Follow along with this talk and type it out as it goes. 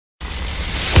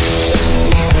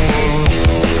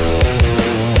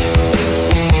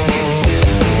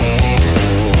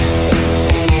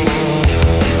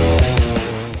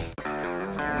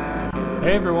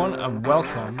and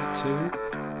welcome to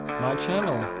my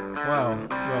channel. Wow,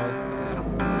 well,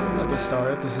 I'll get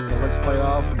started. This is a Let's Play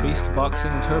of Beast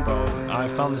Boxing Turbo. I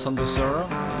found this on the server,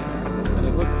 and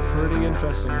it looked pretty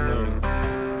interesting to me.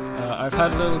 I've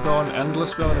had a little go on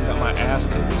endless mode and got my ass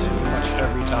kicked pretty much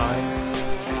every time.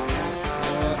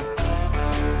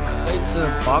 It's a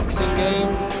boxing game,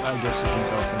 I guess you can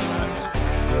tell from that.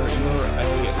 You're a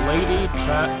lady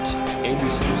trapped in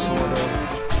some sort of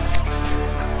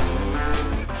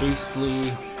beastly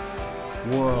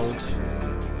world,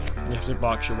 and you have to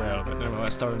box your way out of it. Anyway,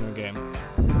 let's start a new game.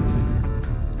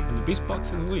 In the Beast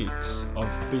Boxing Leagues of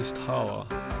Beast Hala,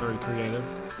 very creative,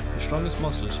 the strongest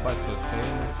monsters fight for fame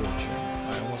and fortune.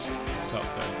 I almost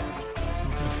stopped there.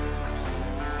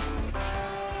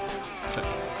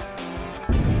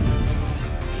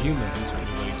 Human entering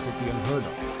the leagues would be unheard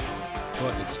of,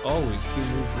 but it's always been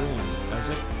your dream, as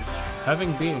if,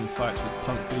 having been in fights with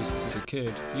punk beasts as a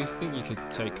kid, you think you could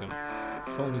take them,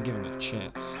 if only given a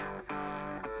chance.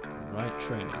 Right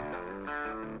training.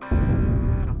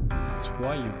 It's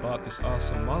why you bought this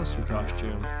awesome monster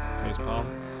costume, Facepalm,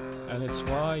 and it's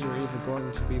why you're either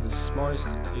going to be the smartest.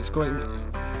 And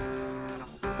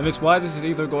it's why this is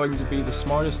either going to be the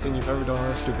smartest thing you've ever done or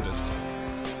the stupidest.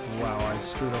 Wow, I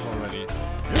screwed up already.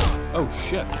 Oh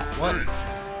shit! What?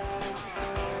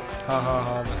 Ha ha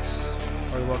ha! That's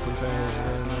very welcome trainers.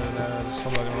 This is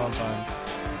coming in a long time.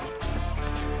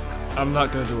 I'm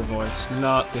not gonna do a voice.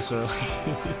 Not this early.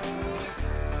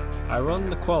 I run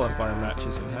the qualifier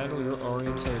matches and handle your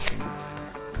orientation.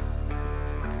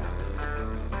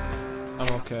 I'm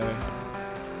okay.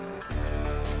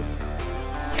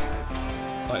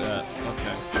 Like that.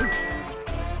 Okay.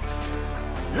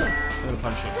 I'm gonna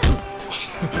punch you.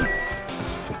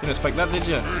 Didn't expect that, did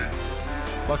you?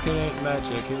 Fucking ain't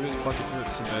magic. Here is pocket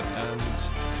hurts a bit, and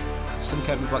some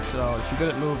can't be blocked at all. If you're good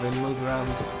at moving, move around.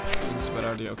 It's a bad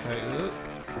idea, okay? Nope.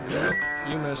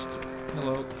 You missed.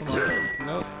 Hello, come on.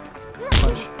 Nope.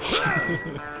 Punch.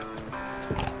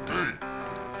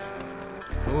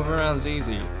 Move around's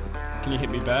easy. Can you hit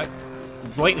me back?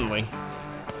 Blatantly.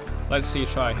 Let's see you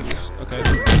try. Hit me. Okay.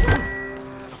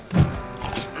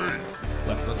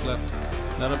 Left, left, left.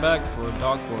 Not a bag for a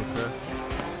dog worker.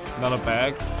 Not a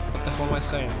bag? What the hell am I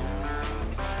saying?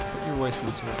 Put your waist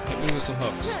into it. Hit me with some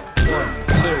hooks. 1,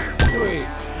 2, 3.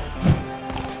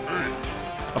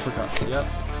 Uppercuts, yep.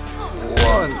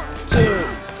 1, 2,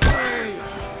 3.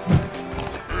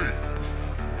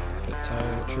 Get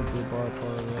tired of triple bar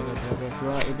part of the other. If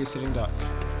you're not, you'll be sitting duck.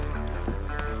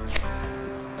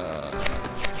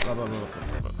 Blah, blah, blah, blah,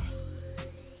 blah,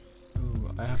 blah. Ooh,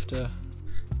 I have to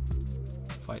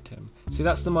fight him. See,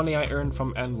 that's the money I earned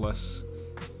from Endless.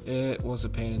 It was a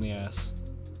pain in the ass.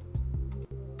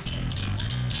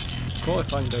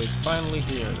 Qualifying day is finally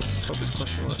here. Let's hope this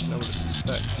question will let you know what it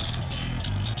suspects.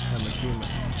 I'm a human.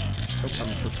 Just hope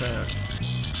I'm prepared.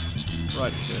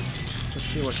 Right, kid. Let's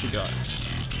see what you got.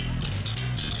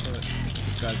 Let's kick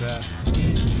this guy's ass.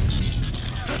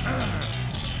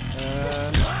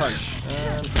 And punch.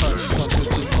 And punch. 1, 2,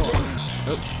 3, 4.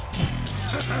 Nope.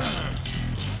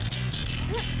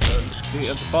 See,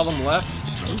 at the bottom left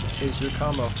is your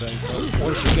combo thing, so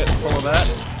once you get full of that,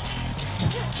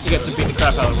 you get to beat the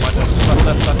crap out of him like this. Left,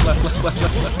 left, left, left, left, left,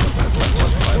 left, left,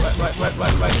 left, left, left,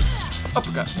 right, right.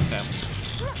 Uppercut. Damn.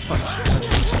 Punch.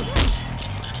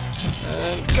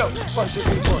 And go. 1, 2,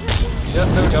 3, 4. Yep,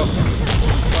 there we go.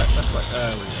 Left, right.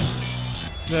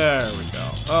 There we go.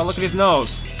 Oh, look at his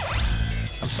nose.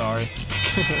 I'm sorry.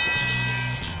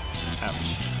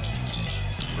 Ouch.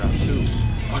 Round 2.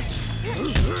 Punch.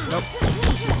 Nope.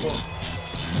 4.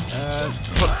 And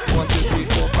hook. 1, 2, 3,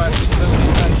 4, 5, 6, 7, 8,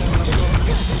 9, 10, 11,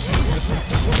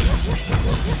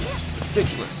 12.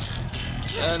 Ridiculous.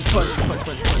 And punch.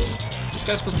 This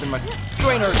guy's supposed to be my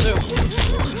trainer too.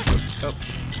 Oh.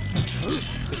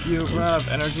 If you run out of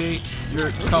energy,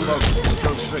 your combo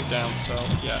goes straight down. So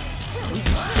yeah.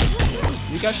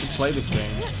 You guys should play this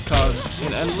game, because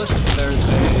in Endless there's a...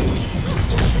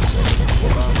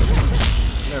 Hold on.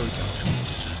 There we go.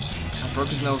 I broke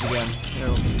his nose again.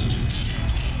 Ew.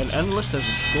 In Endless there's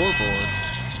a scoreboard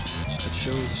that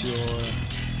shows your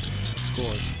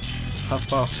scores. Huff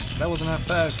puff. That wasn't half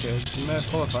bad, kid. You may have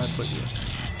qualified, but you...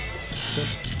 Good.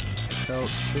 So,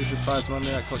 here's your prize money.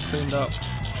 I got cleaned up.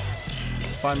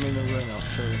 Find me in the ring, I'll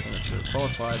show you everything that you're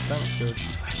qualified. Thanks, coach.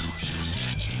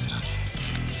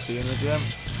 See you in the gym.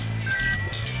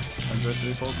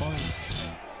 134 points.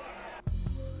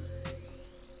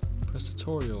 Press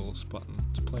tutorials button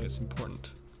to play, it's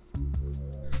important.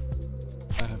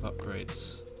 I have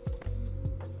upgrades.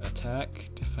 Attack,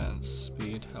 defense,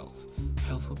 speed, health.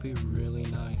 Health will be really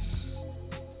nice.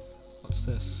 What's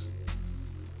this?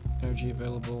 Energy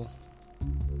available.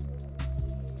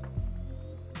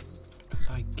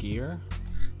 Buy gear.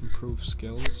 Improve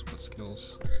skills. What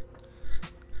skills?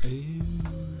 Can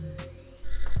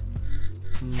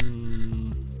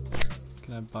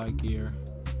I buy gear?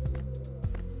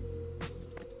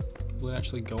 Will it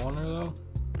actually go on her though?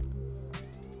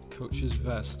 Coach's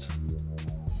vest.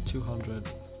 200.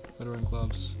 Veteran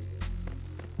gloves.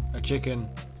 A chicken.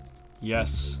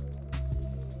 Yes.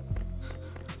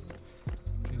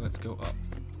 Okay, let's go up.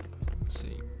 Let's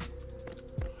see.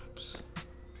 Oops.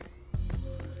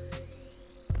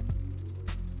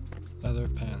 Leather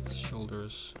pants,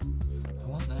 shoulders. I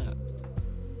want that.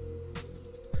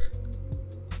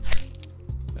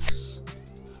 Yes.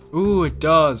 Ooh, it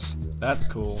does! That's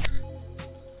cool.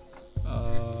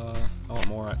 I want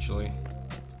more actually.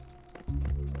 Can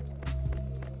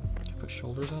I put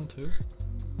shoulders on too?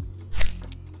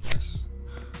 Yes.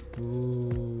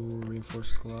 Ooh,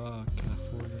 reinforced glove. Can I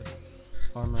afford it?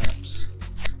 Arm wraps.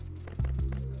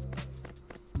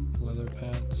 Leather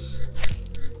pants.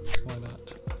 Why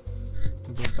not?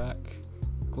 We'll go back.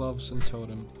 Gloves and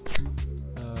totem.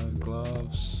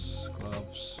 Gloves.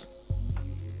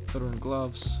 Veteran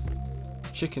gloves.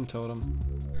 Chicken totem.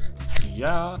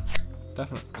 Yeah.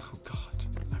 Definitely. Oh god.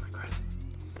 I regret it.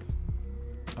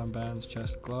 Armbands,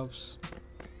 chest, gloves.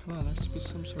 Come on, there has to be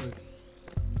some sort of...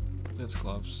 That's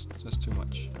gloves. That's too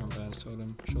much. Armbands,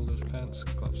 totem, shoulders, pants,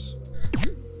 gloves.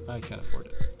 I can't afford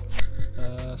it.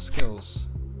 Skills.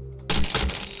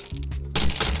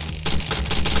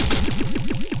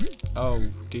 Oh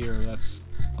dear, that's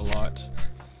a lot.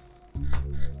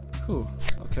 Whew,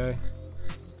 okay.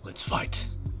 Let's fight.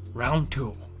 Round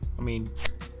 2. I mean,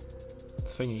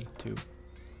 thingy 2.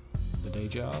 The day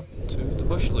job to the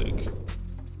Bush League.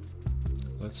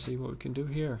 Let's see what we can do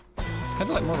here. It's kind of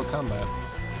like Mortal Kombat.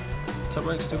 Top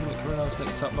rank student at Corona's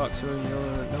next top boxer, and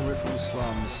you're nowhere from the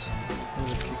slums. I'm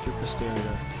gonna kick your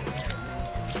posterior.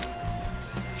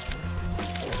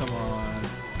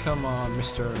 Come on,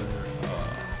 Mr.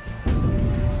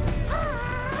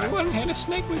 You wouldn't hit a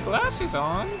snake with glasses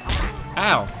on.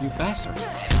 Ow, you bastard.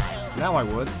 Now I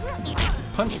would.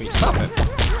 Punch me, stop it.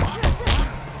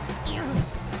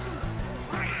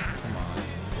 Come on.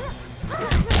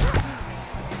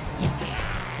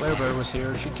 Blair Bear was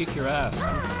here, she'd kick your ass.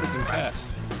 I'm a freaking cat.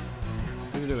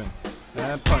 What are you doing?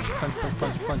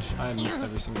 Punch. I missed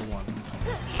every single one.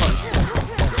 Punch.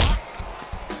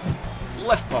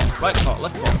 Left ball, right ball,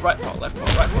 left ball, right ball, left ball,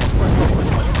 right ball, right ball, right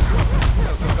ball.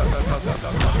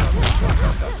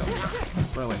 Go.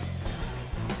 Really?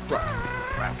 Block.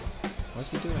 What's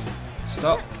he doing?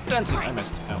 Stop dancing! I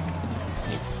missed. Ow.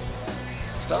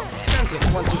 Stop dancing!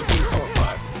 1, 2, 3, 4,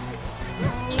 5.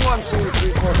 1, 2,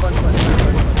 3, 4, punch.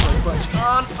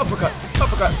 On! Uppercut!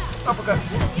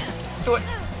 Do it!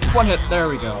 1 hit, there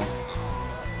we go.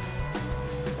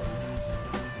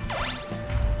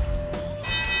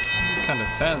 Kind of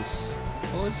tense.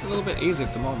 Well, it's a little bit easy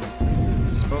at the moment.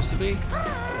 It's supposed to be. What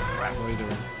are you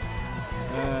doing?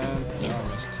 And no, I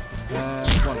missed. And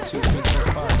 1, 2, 3, 4,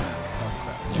 5. Oh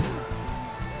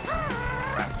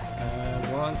crap. And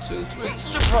 1, 2, 3.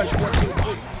 Surprise! 1, 2,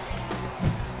 3.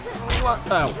 What?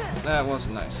 Oh, that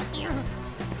wasn't nice. 1,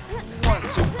 2,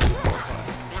 3, 4,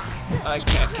 5. I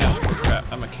can't count. Crap,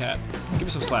 I'm a cat. Give me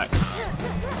some slack.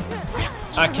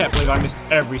 I can't believe I missed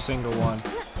every single one.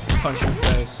 Punch your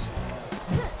face.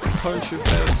 Punch your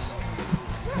face.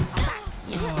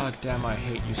 Oh, damn, I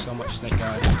hate you so much, Snake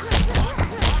Guy.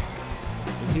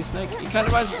 Is he Snake? He kind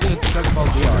of reminds me of Dragon Ball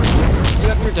ZR.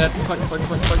 Yep, you're dead. Punch.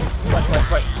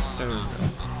 There we go.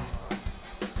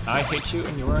 I hate you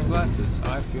and you're wearing glasses.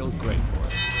 I feel great for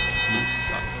it. You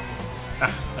suck.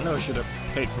 Ah, I know I should have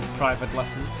paid for private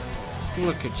lessons.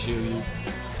 Look at you,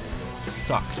 you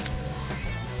suck.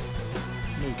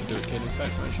 I know you can do it, kid. In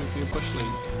fact, I'm sure for your Bush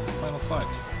League final fight.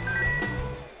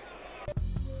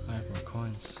 I have more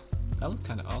coins. That looked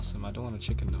kind of awesome. I don't want a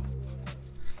chicken though.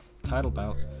 Title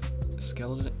bout. A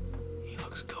skeleton. He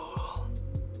looks cool.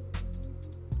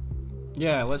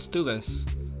 Yeah, let's do this.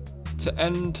 To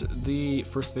end the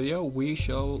first video, we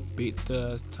shall beat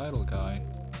the title guy.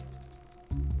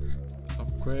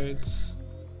 Upgrades.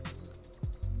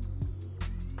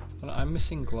 Well, I'm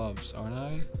missing gloves, aren't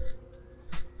I?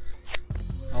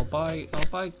 I'll buy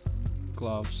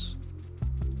gloves.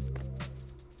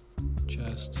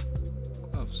 Chest.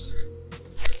 Gloves.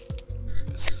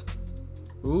 Yes.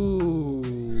 Ooh.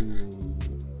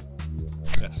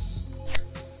 Yes.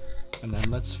 And then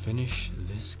let's finish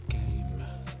this game.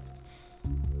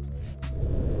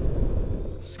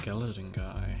 Skeleton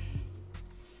guy.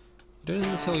 He didn't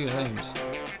even tell you names.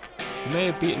 You may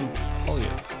have beaten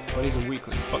Polyp, but he's a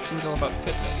weakling. Boxing's all about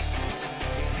fitness.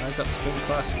 I got spin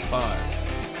class at 5.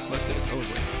 So let's get this over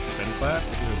with. Spin class?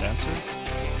 You're a dancer?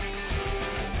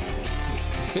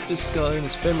 The fitness skeleton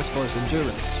is famous for its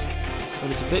endurance, but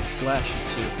it's a bit flashy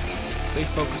too. Stay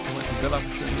focused on making good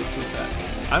opportunities to attack.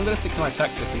 I'm gonna stick to my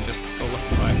tactic and just go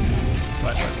left and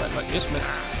right. Right. Just missed.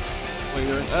 What are you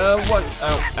doing? One.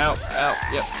 Ow.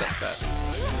 Yep, that's bad.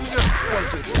 Yep, 1,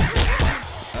 2, 3.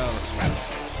 Oh, that's fine.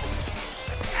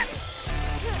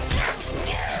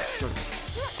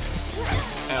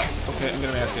 Ow. Okay, I'm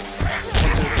gonna ask it.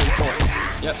 1, 2, 3, 4.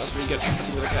 Yep, that's really good. Let's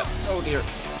see what I got. Oh dear.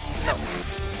 No.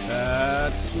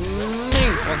 That's me.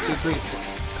 1, 2, 3.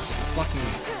 Stop blocking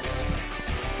me.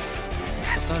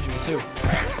 Stop dodging me too.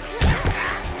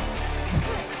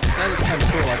 That is kind of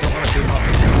cool. I don't want to do much.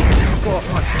 Go up,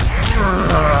 punch.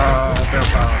 Bear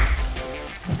power.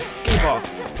 Keep off.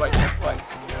 Right.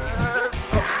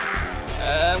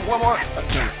 And one more.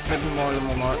 Okay, maybe more than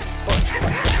one more. Punch.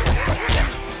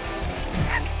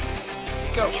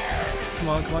 Go. Come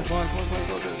on. Go.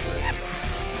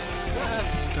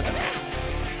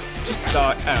 Just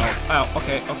die. Ow.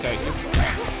 Okay.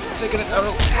 You're taking it out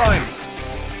of line.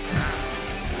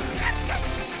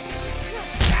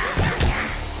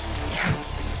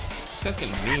 This guy's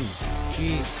getting mean.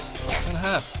 Jeez.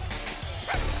 1.5.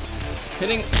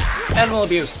 Hitting animal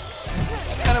abuse.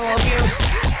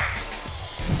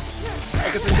 I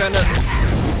guess I'm kinda...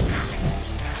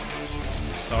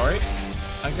 Sorry?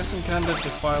 I guess I'm kinda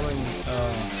defiling,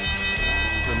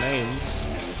 remains.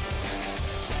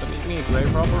 Does that make me a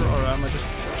grave robber, or am I just a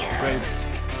grave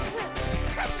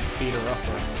beater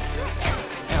upper?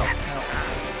 Ow.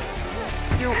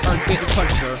 You are getting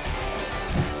punched, sir.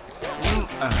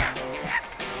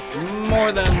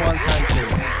 More than one time too.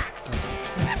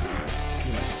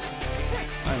 You missed.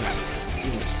 I missed.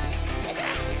 You missed.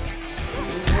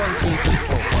 1, 2, 3,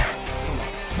 4, 5. Come on.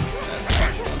 And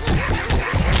punch. 1, 2, 3,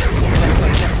 4.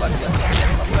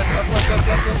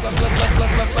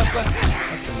 Left.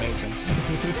 That's amazing.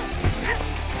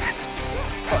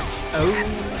 Punch. Oh.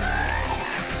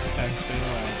 And spinning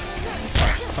around.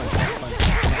 Punch.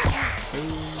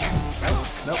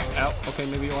 Nope. Out. Okay,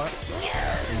 maybe you are.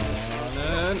 Come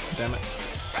on. Damn it.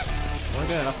 We're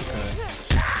getting uppercut.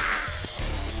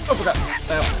 Uppercut.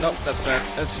 Ow. Nope, that's bad.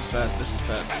 This is bad.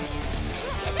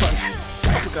 Punch.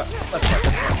 Uppercut. That's right.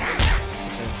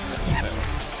 Okay, that's bad.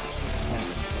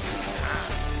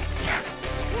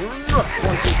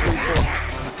 1, 2, 3, 4.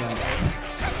 God damn it.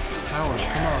 Power.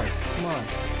 Come on.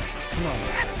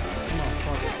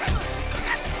 Fuck.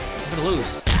 I'm gonna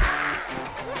lose.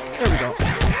 There we go.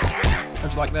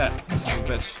 How'd you like that? Son of a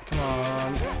bitch. Come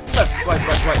on. Left, right.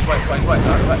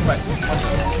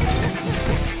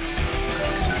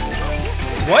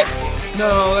 What?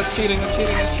 No, that's cheating. No.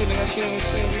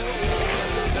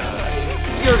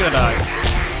 You're gonna die.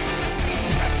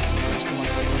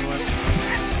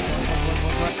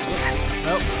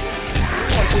 Nope.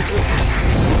 1, 2, 3.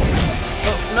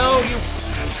 Oh, no, you.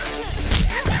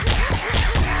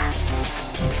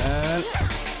 And.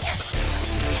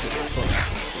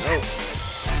 No.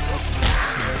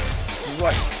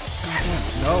 Right.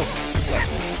 No. Left.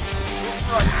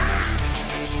 Right.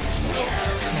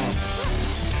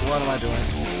 What am I doing?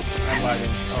 I'm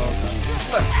lagging. Oh, okay.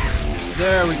 Left.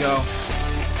 There we go.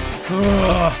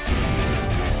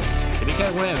 Kitty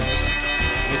Cat wins.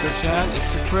 Neko-chan is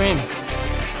supreme.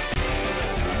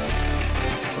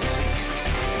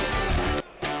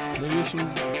 Maybe you should...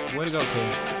 Way to go, kid.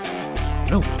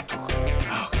 No.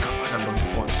 Oh, God, I'm looking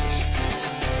forward to this.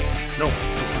 No,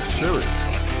 seriously.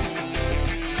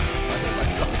 I hate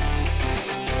myself.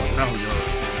 But now you're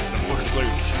the bush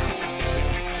leaves.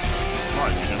 My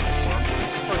gentle form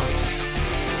is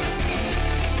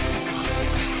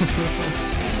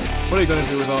What are you going to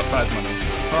do with all that prize money?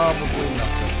 Probably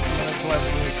nothing. I'm going to collect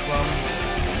from these slums,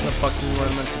 the boxing what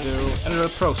I'm meant to do, and a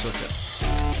pro circuit.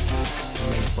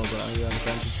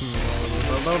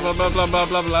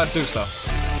 Do stuff.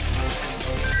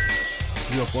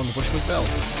 You have won the Bushwick Belt.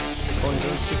 Points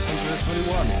are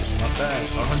 621. Not bad.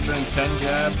 110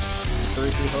 jabs,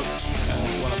 33 hooks, and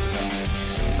 1 uppercut.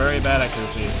 Very bad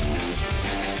accuracy.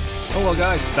 Oh well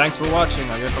guys, thanks for watching.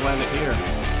 I guess I'll end it here.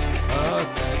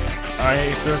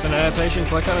 If there's an annotation,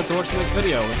 click on it to watch the next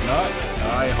video. If not,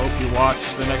 I hope you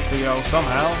watch the next video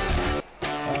somehow.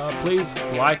 Please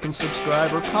like and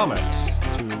subscribe or comment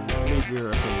to leave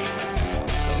your opinions and stuff.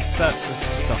 Because that is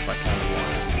stuff I kind of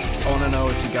want. I want to know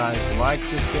if you guys like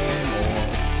this game or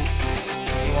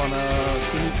you want to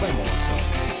see me play more. So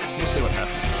we'll see what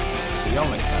happens. See y'all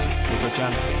next time.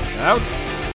 Neko-chan out.